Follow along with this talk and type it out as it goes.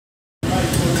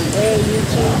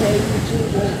Hey, YouTube,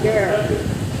 it's girl.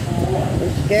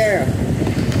 It's girl.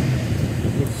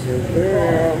 It's your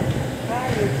girl. Hi,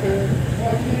 YouTube.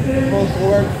 Most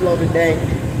workflow today.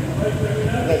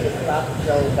 Make a sausage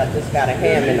rolls. I just got a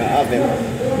ham in the oven,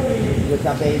 which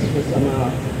I based with some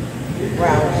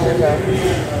brown sugar,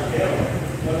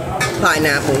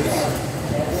 pineapples,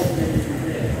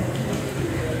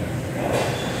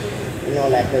 and all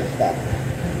that good stuff.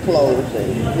 Cloves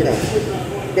and, you know,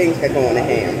 things that go on the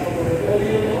ham.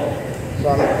 So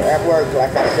I'm at work,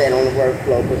 like I said, on the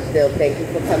workflow, but still thank you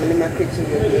for coming in my kitchen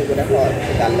with me with a heart,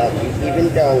 because I love you.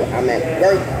 Even though I'm at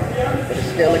work, but it's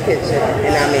still a kitchen,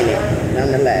 and I'm in it,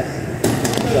 nonetheless.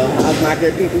 So how's my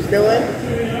good people's doing?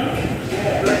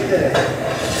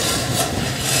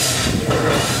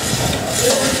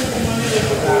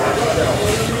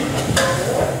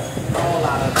 All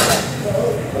out of it.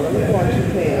 So let me pour 2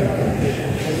 pans.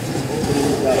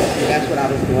 That's what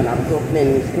I was doing. I was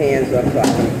opening these pans up so I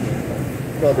can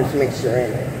throw this mixture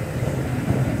in it.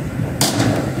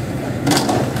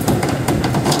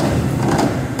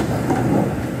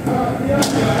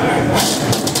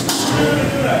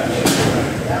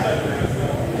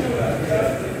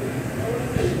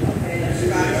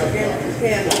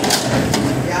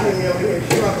 Y'all hear me over here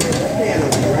struggling with this pan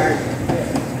over here, right?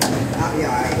 I'll be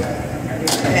alright.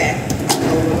 It's back.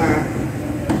 Over the line.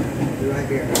 Right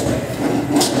there.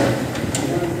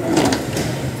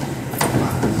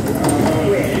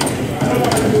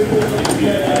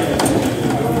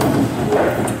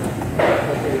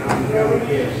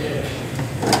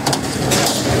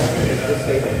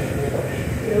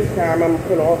 This time I'm going to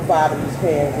put all 5 of these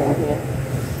pans in here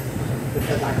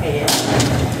because I can.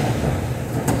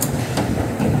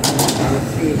 Let's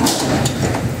see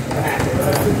what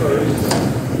happens first.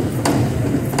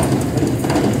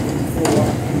 4.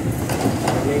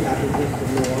 I may have to do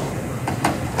some more.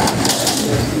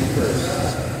 Let's see first.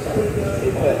 We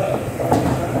put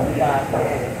 5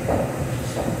 pans.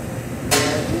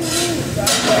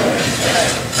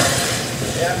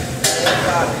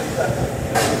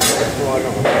 What's going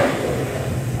on?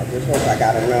 I just hope I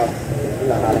got enough. You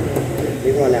know how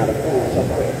they run out of food so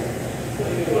quick.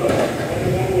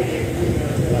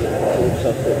 Run out of food so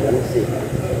quick. Let me see.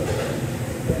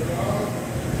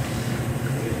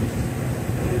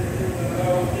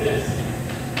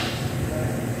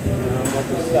 I'm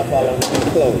putting stuff all over the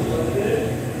clothes.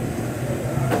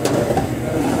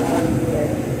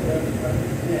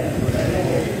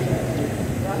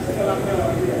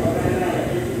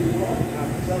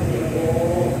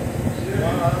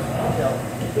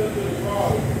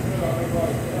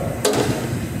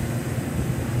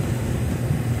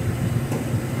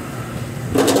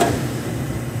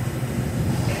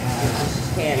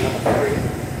 Can number 3.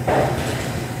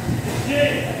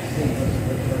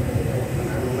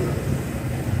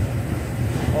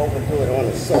 Overdo it on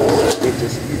the sauce. It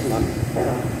just use my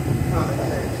common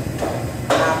sense.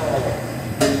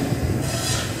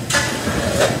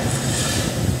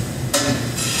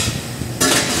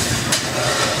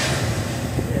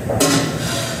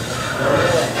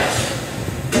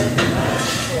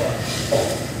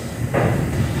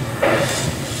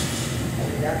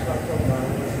 That's what I'm talking about. I'm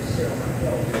going to sit on my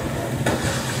clothes.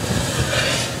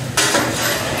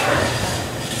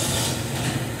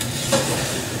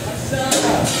 What's up?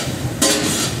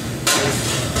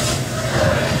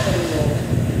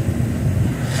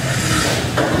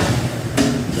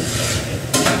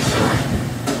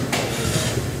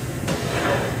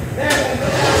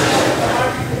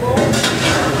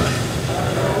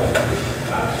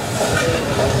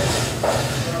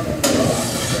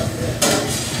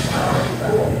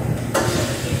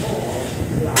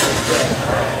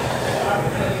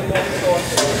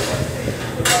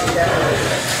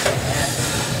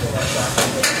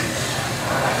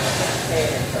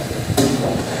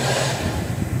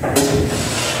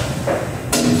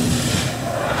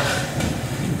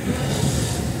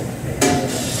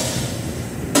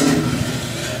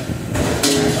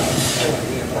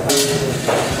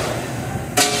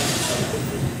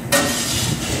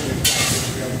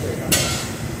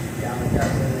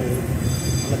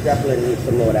 Definitely need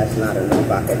some more. That's not enough.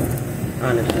 I can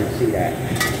honestly see that.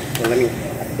 So let me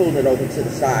pull it over to the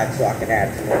side so I can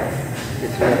add some more.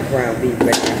 Get some more ground beef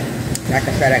bacon. Like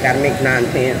I said, I gotta make 9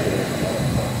 pans.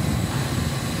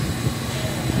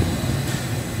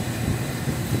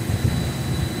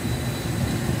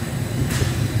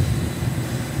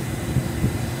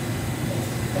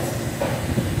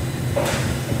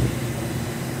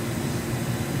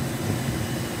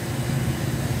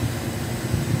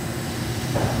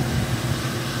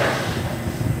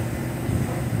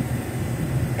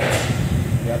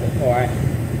 The other part.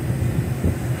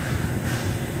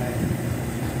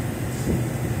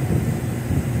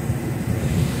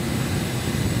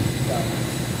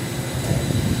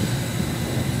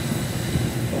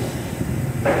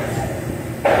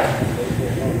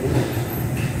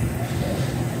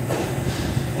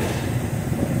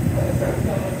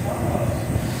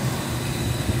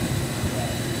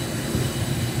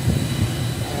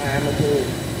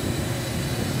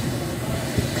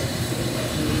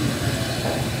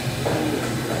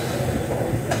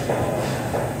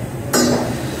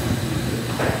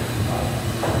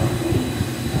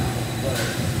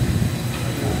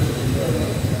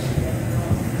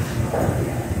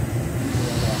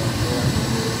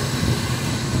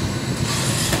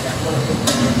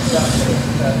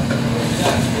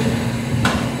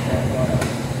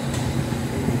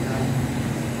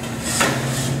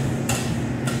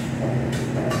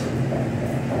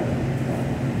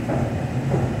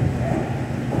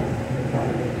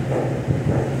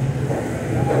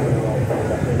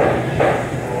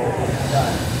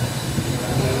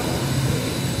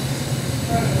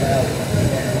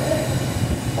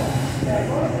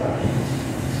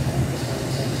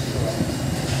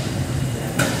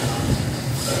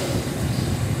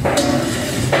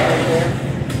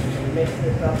 Mix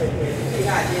this up in here. See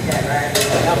how I did that, right?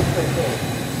 That was pretty cool.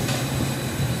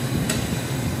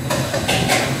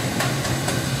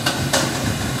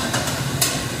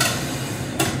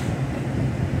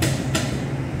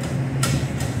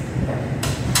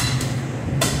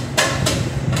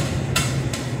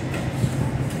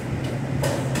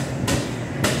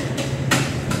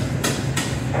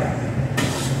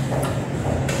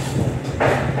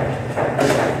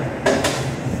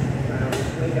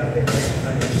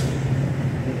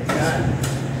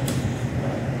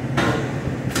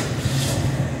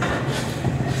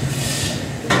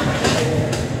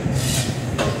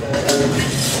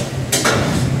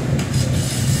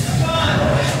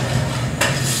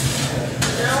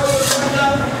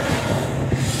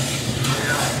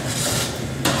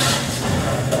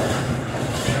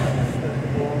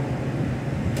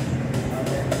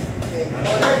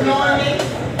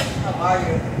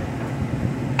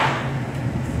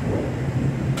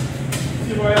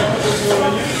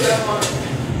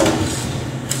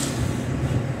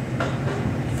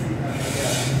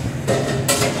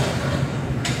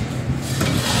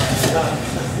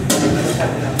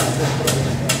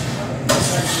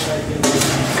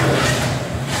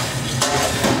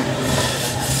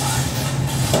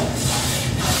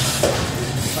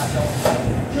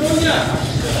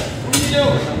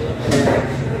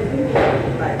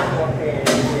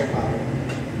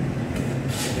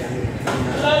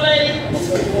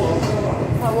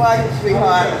 How are you,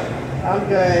 sweetheart? I'm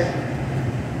good.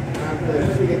 I'm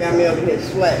good. You got me over here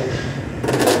sweating.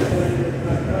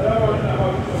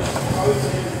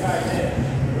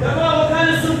 What kind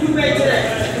of soup you made today?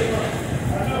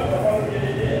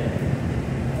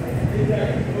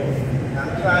 I'm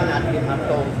trying not to get my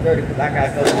clothes dirty because I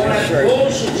gotta go to the church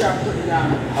Bullshit y'all putting down.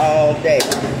 all day.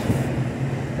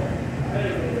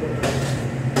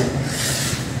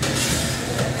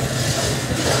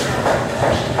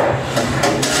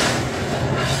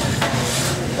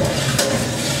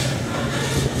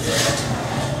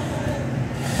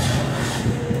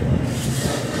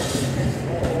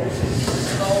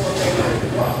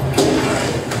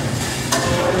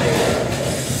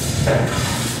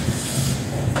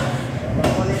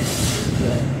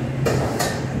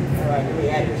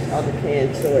 Other pan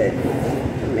to it.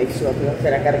 Make sure, because I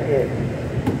said I gotta get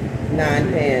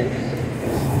 9 pans.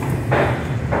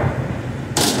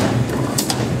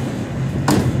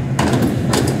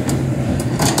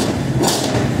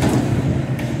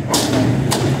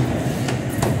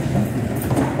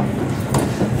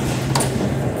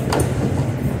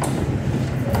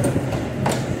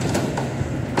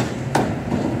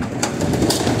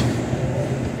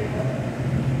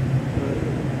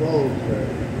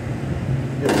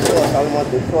 I don't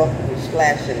want the sauce to be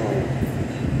splashing on it.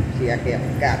 See, I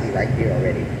got me right here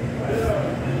already.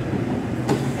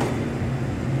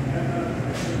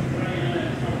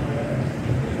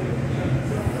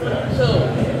 So,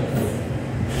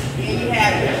 here you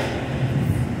have it.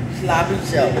 Sloppy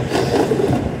Joe.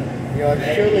 Yours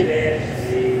truly.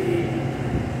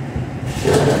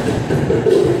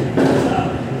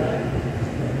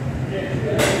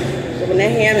 So when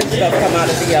that ham and stuff come out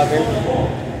of the oven,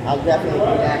 I'll definitely be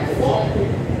back with you.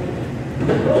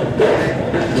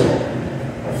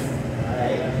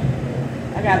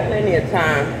 I got plenty of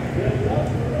time.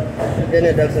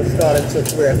 Dinner doesn't start until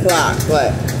 3 o'clock,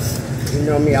 but you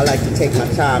know me, I like to take my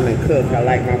time and cook. I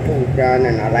like my food done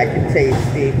and I like it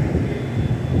tasty.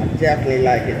 I definitely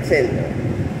like it tender.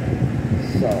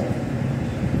 So,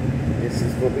 this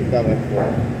is what we're going for.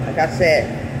 Like I said,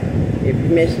 if you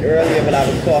missed earlier when I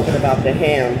was talking about the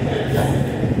ham,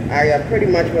 I pretty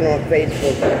much went on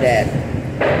Facebook with that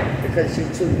because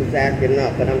YouTube was acting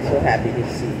up, but I'm so happy to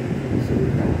see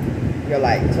you. You're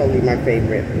like totally my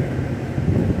favorite.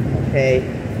 Okay?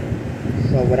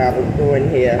 So what I was doing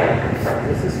here,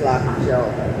 this is Sloppy Joe.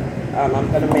 I'm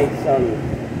gonna make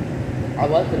I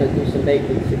was gonna do some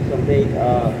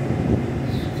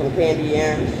candy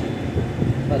yams,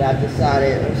 but I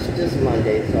decided it's just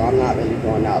Monday, so I'm not really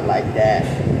going out like that.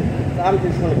 So I'm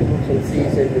just going to do some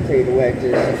seasoned potato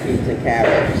wedges, some peas and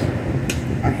carrots,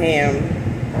 a ham,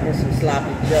 and some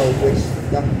Sloppy Joe, which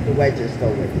The wedges go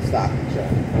with the stoppage. Go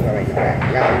right back.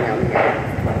 Yum, yum, yum.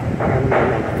 Yum, yum,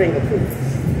 yum. Finger foods.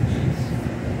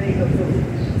 Finger foods.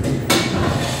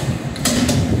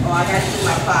 Oh, I got to do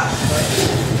my pot, but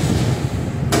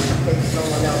in case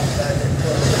someone else does it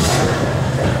for me.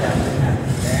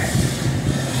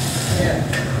 Yeah.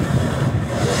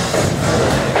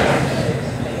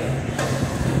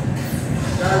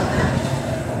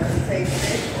 Does it taste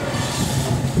it?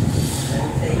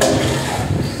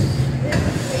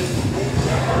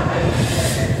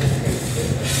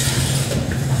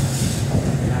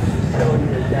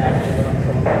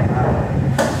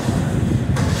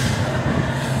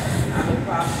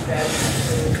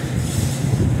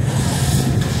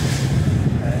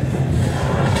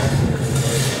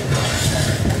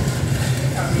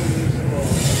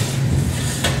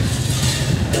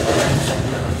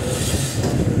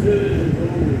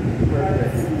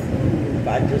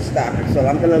 I just stopped it, so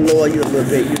I'm going to lower you a little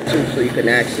bit, YouTube, so you can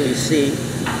actually see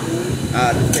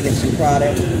the finishing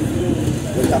product,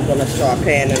 which I'm going to start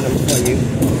panning them for you.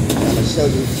 I'm going to show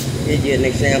you, give you an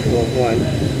example of one.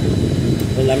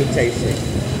 But let me taste it.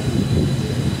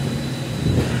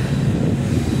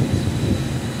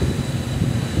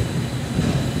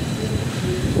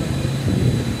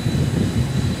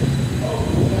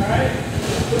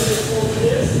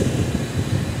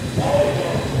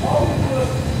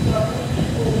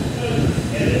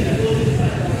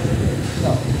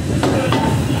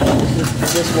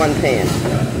 Just one pan.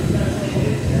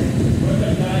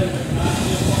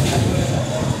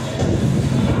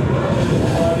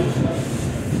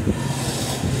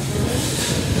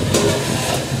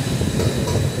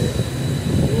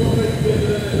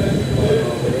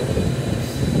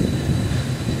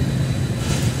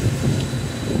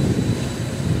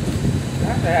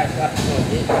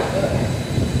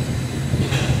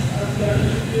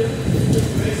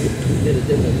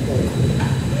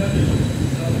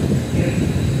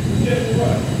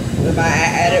 If I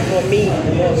added more meat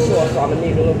and more sauce, I'm going to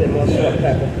need a little bit more salt and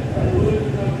pepper.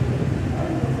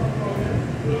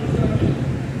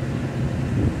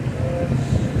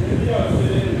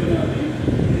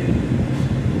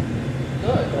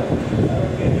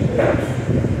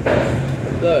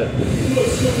 Good.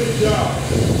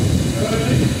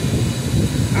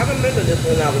 I remember this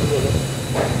when I was little.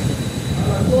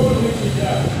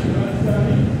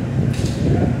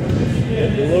 A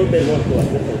little bit more sauce.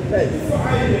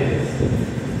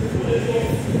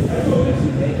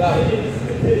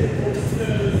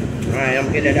 Alright, I'm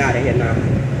getting it out of here now.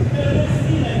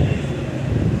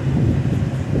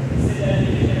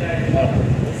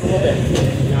 A little bit,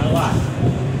 not a lot.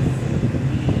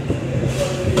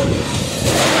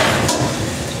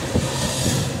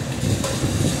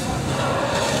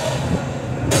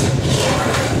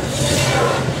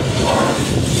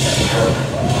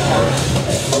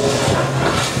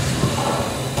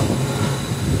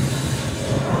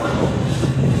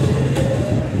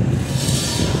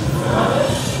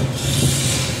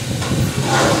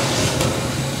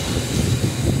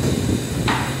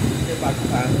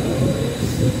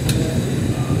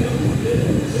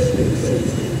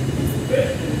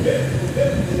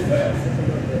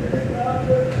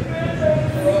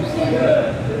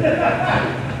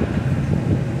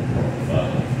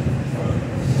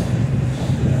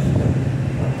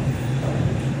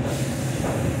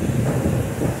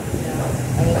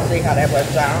 See how that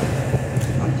works out.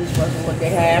 I'm just working what they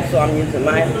have, so I'm using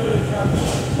my hand.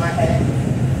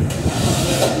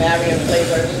 Marion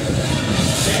flavors.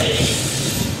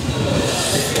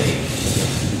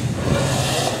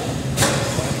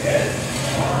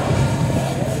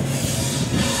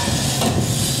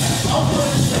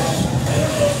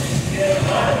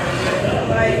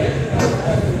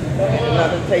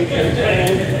 Another tasting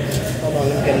spoon. Hold on,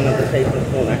 let's get another tasting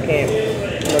spoon. I can't.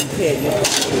 You can't use a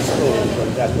spoon, so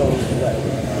that goes away.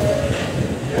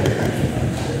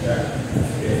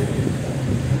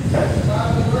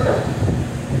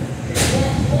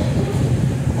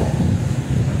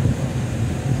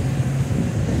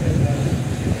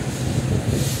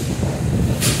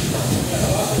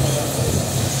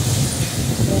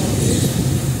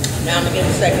 Now I'm going to get a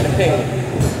second opinion.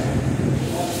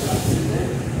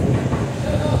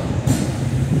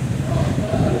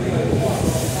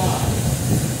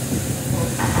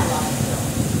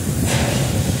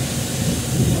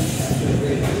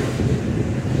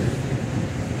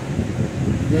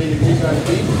 You ain't the piece on the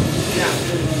beef? Yeah.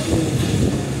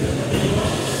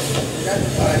 That's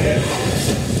fine.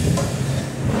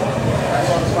 That's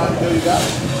all the spot bill you got?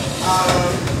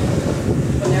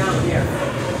 For now, yeah.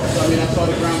 So I mean, I saw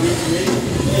the ground beef you ate.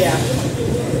 Yeah.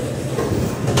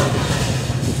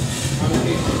 How many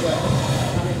cases is that?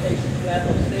 How many cases left?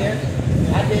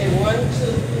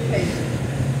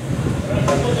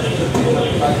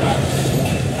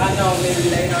 maybe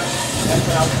later. That's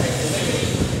what I was thinking.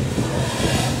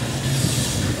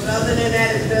 But other than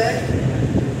that, it's good.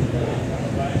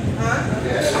 Huh?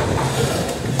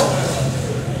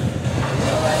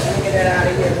 Alright, let me get that out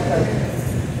of here because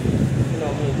you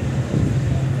know me.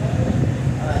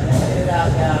 Alright, let's get it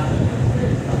out now.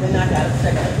 I'm gonna knock out a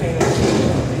second opinion.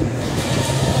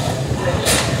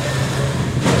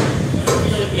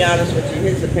 To be honest with you,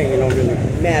 his opinion don't really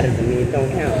matter to me. It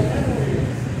don't count.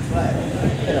 But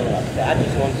you know what? I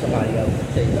just want somebody else to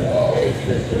taste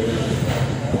this.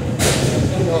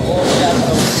 You know, all that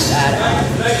goes out of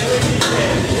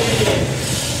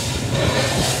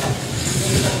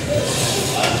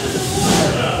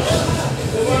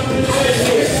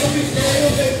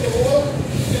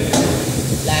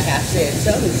like I said,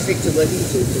 tell him to stick to what he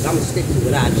chooses. I'm gonna stick to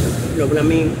what I choose. You know what I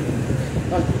mean?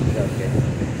 Okay.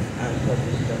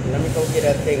 Let me go get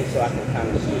that thing so I can kind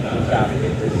of scoop this out and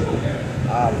get this.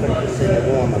 Put this in the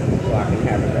warmer so I can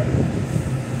have it ready.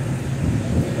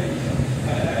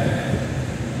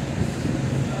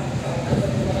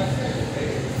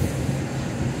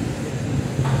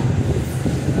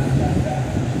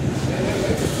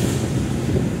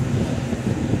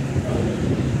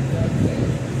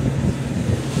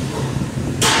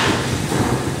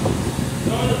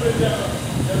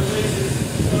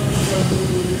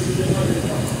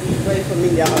 Wait for me,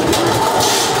 y'all.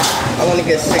 I want to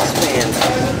get 6 pans.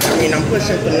 I mean, I'm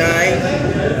pushing for 9.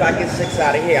 If I get 6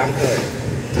 out of here, I'm good.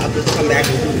 I'll just come back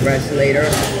and do the rest later,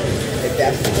 if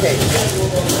that's the case.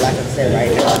 Like I said,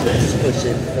 right now, I'm just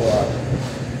pushing for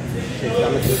 6. I'm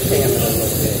going to just pan it a little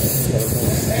bit.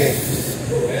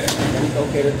 Let me go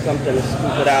get something to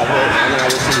scoop it out with, and I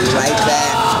will see you right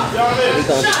back. We're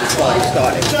going to get this party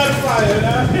started.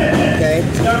 Okay?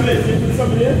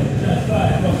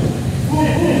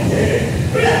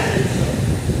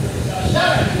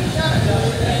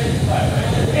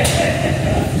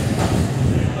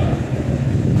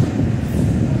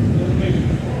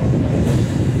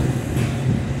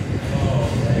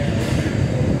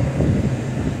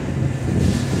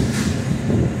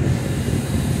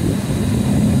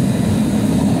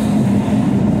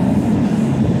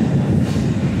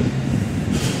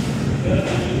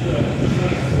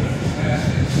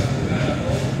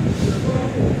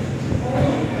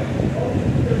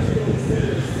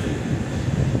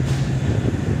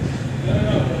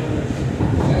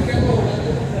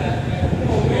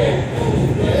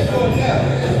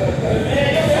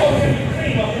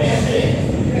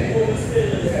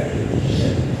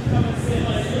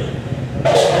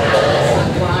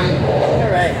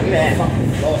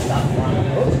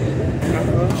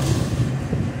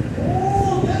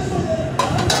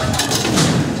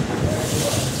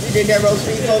 Did that roast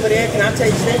beef over there? Can I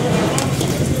taste it?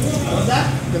 What's that?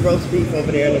 The roast beef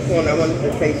over there in the corner. I wanted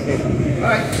to taste it.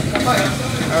 Alright, come by.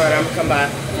 Alright, I'm gonna come by.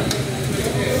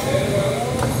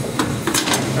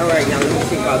 Alright, now let me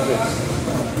see about this.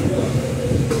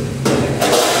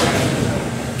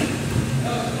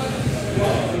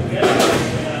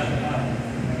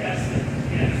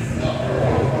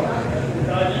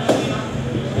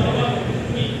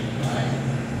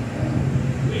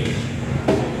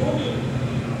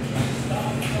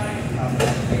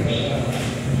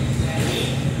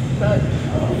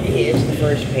 Here's the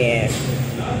first pan.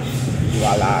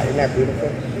 Voila, isn't that beautiful?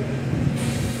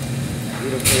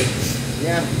 Beautiful.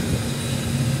 Yeah.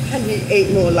 I need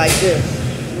 8 more like this.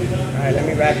 Alright, let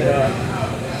me wrap it up.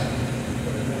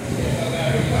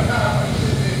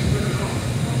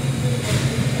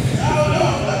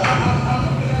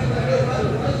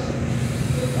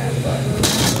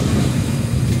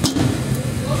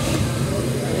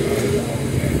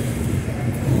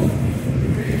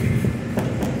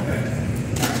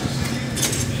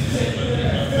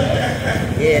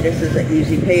 Yeah, this is an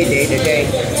easy payday today.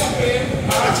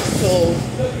 So,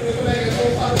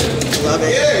 love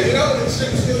it.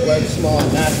 Work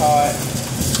smart, not hard.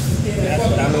 That's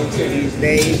what I'm into these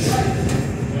days.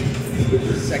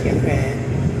 Second pan.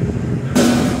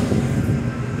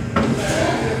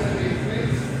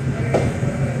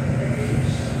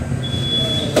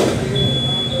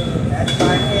 That's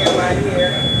my hand right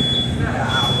here. Not an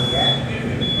hour yet.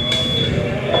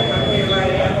 That's my hand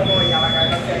right here. Hold on, y'all. I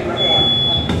gotta take my hand.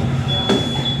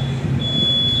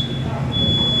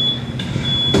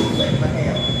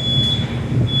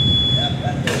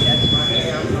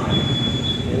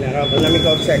 But let me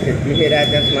go check it. You hear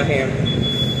that? That's my ham.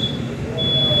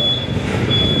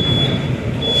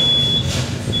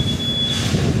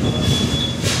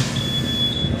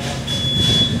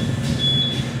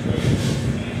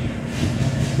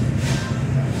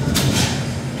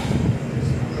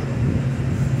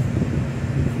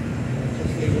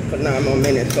 Just leave it for now. one more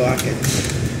minute so I can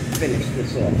finish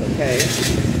this off, okay?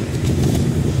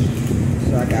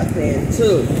 So I got pan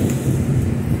 2.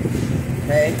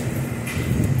 Okay?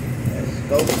 Let's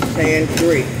go to pan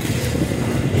 3.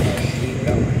 Keep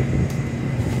going.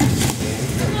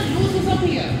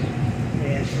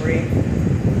 Pan 3.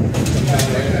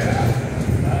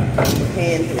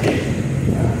 Pan 3.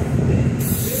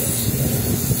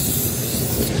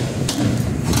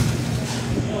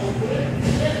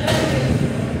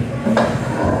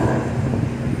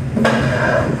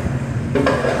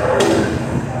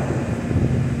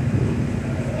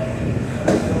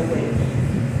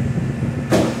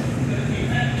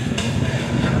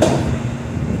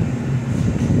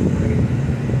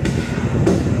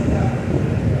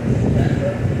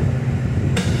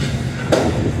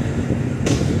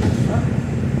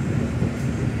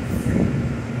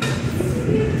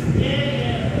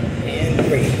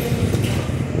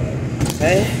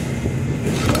 Okay.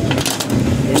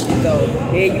 There you go.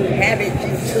 There you have it,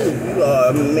 YouTube. You are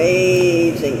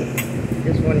amazing.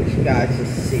 Just wanted you guys to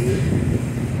see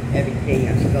everything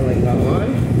that's going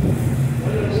on.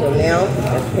 So now,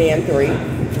 that's pan 3.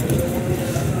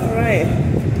 Alright.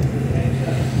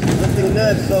 Looking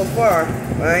good so far,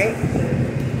 right?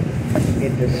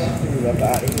 Get this screw up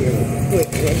out of here with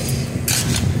quickness.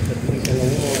 Put these in the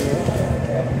water.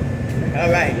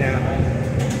 Alright now.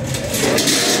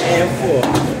 And 4.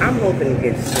 I'm hoping to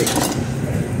get 6.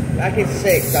 If I get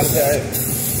 6, I'm good.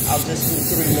 I'll just do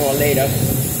 3 more later.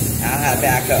 I'll have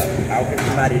backup. I'll get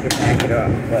somebody to back it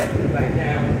up. But right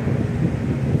now.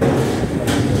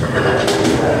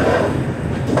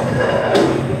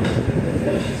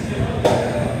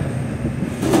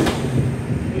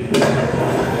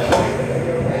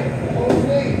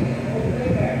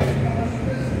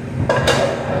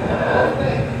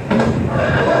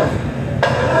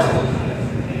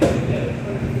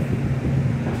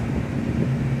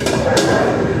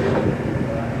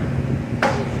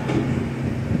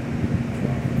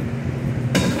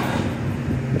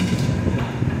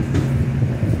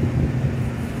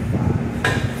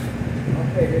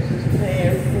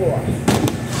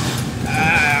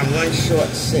 Short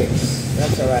 6.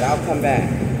 That's alright. I'll come back.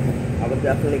 I will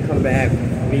definitely come back,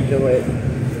 redo it.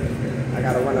 I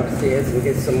gotta run upstairs and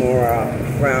get some more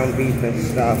ground beef and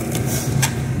stuff.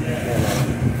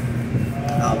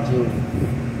 And I'll do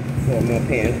 4 more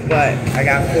pans. But I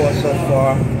got 4 so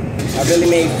far. I really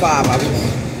made 5. My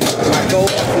goal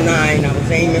was 9. I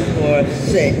was aiming for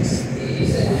 6.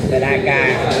 But I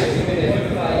got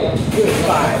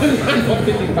 5.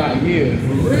 55 years.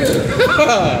 For real?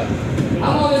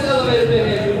 How long this elevator been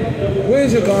here?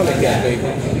 Where's your garlic at, baby?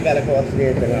 You gotta go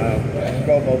upstairs and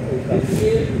robo food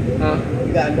something. Huh?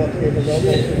 You gotta go upstairs and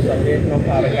robo food something. There's no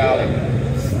powdered garlic.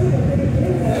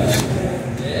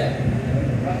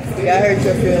 Yeah, I hurt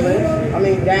your feelings. I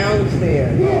mean,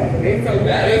 downstairs. They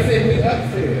said we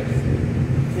upstairs.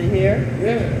 See here?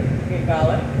 Yeah. Get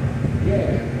garlic.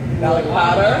 Yeah. Garlic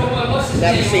powder.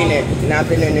 Never seen it. Not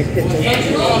been in this kitchen.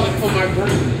 Garlic for my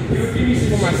brain.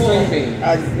 For my string bean.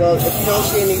 Well, if you don't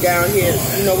see any down here,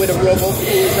 you know where the robo food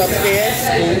is upstairs?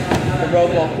 The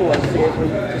robo food upstairs. We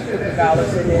just put the garlic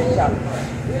in there and chop it.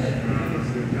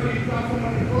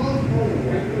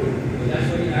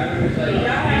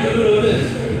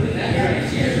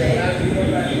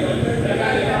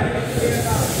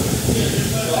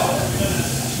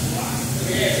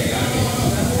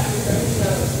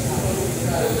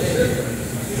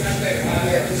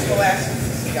 Yeah, just go ask.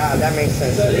 God, that makes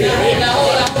sense. Alright,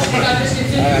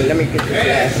 let me get this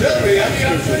last.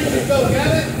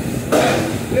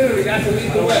 Literally, that's a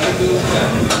lethal weapon, dude.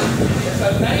 It's a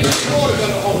 94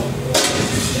 gonna hold.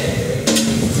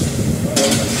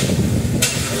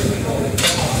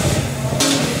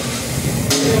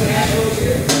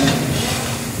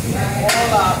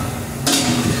 Hold up.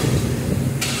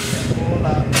 Hold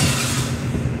up.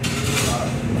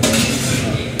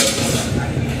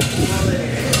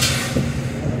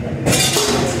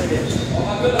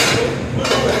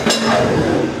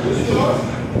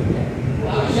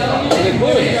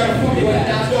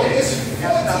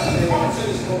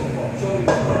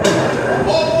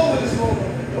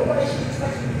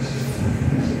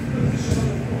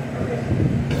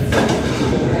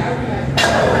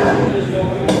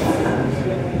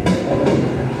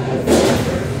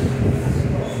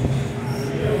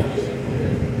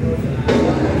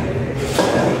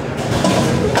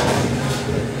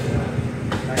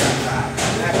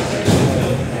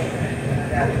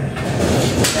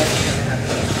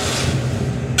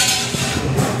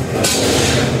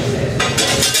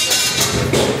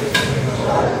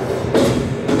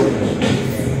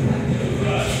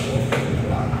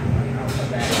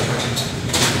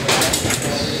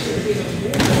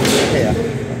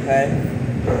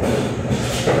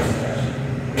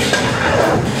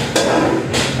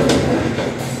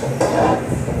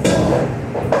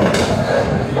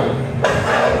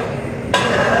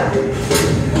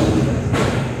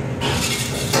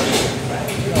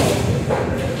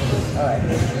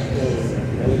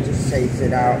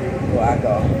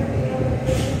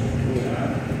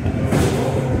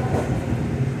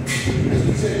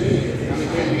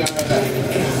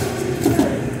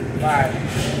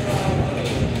 Right.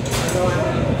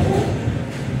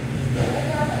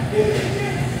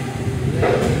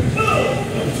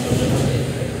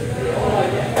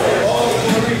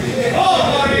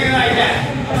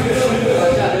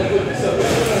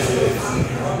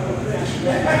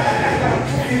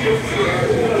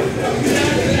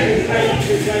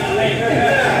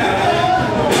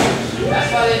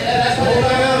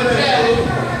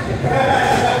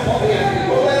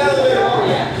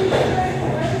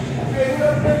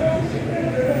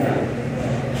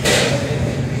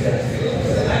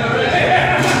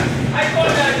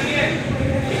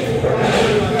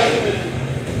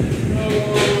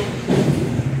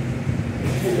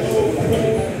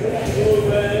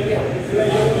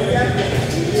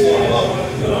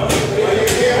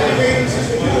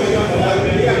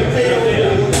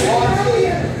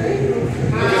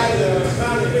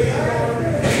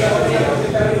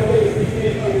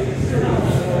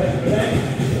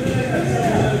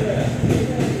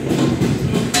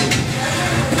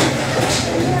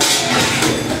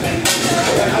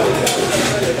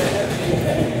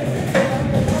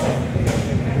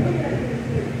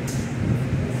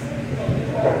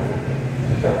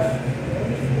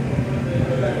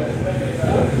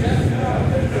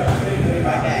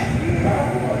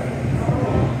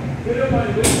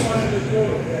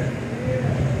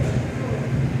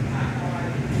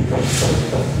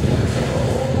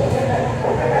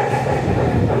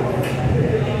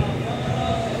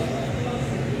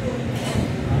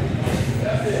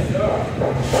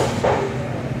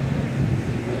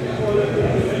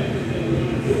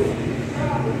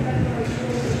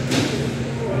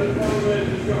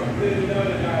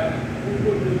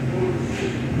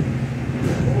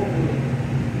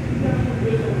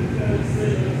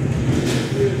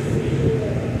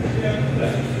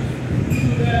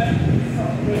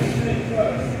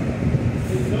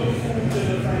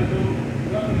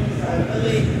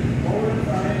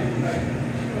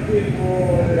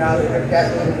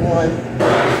 That's the one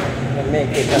and make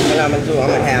it. That's what I'm gonna do. I'm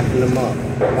gonna half them up.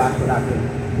 Watch what I do.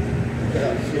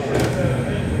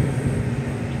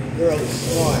 Girl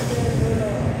smart.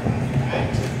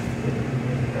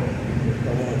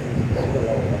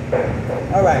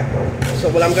 All right. So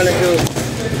what I'm gonna do,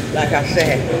 like I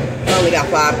said, I only got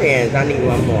 5 pans. I need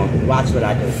one more. Watch what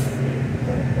I do.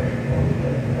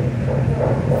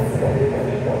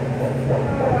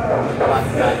 Watch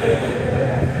what I do.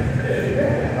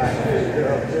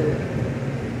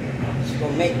 Just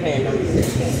gonna make pan number 16.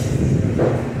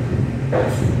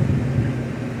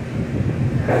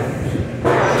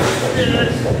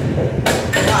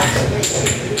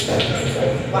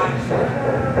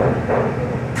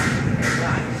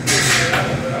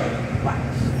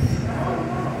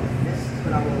 This is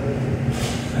what I want to do.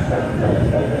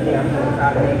 Yeah, I'm gonna try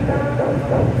to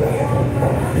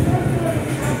make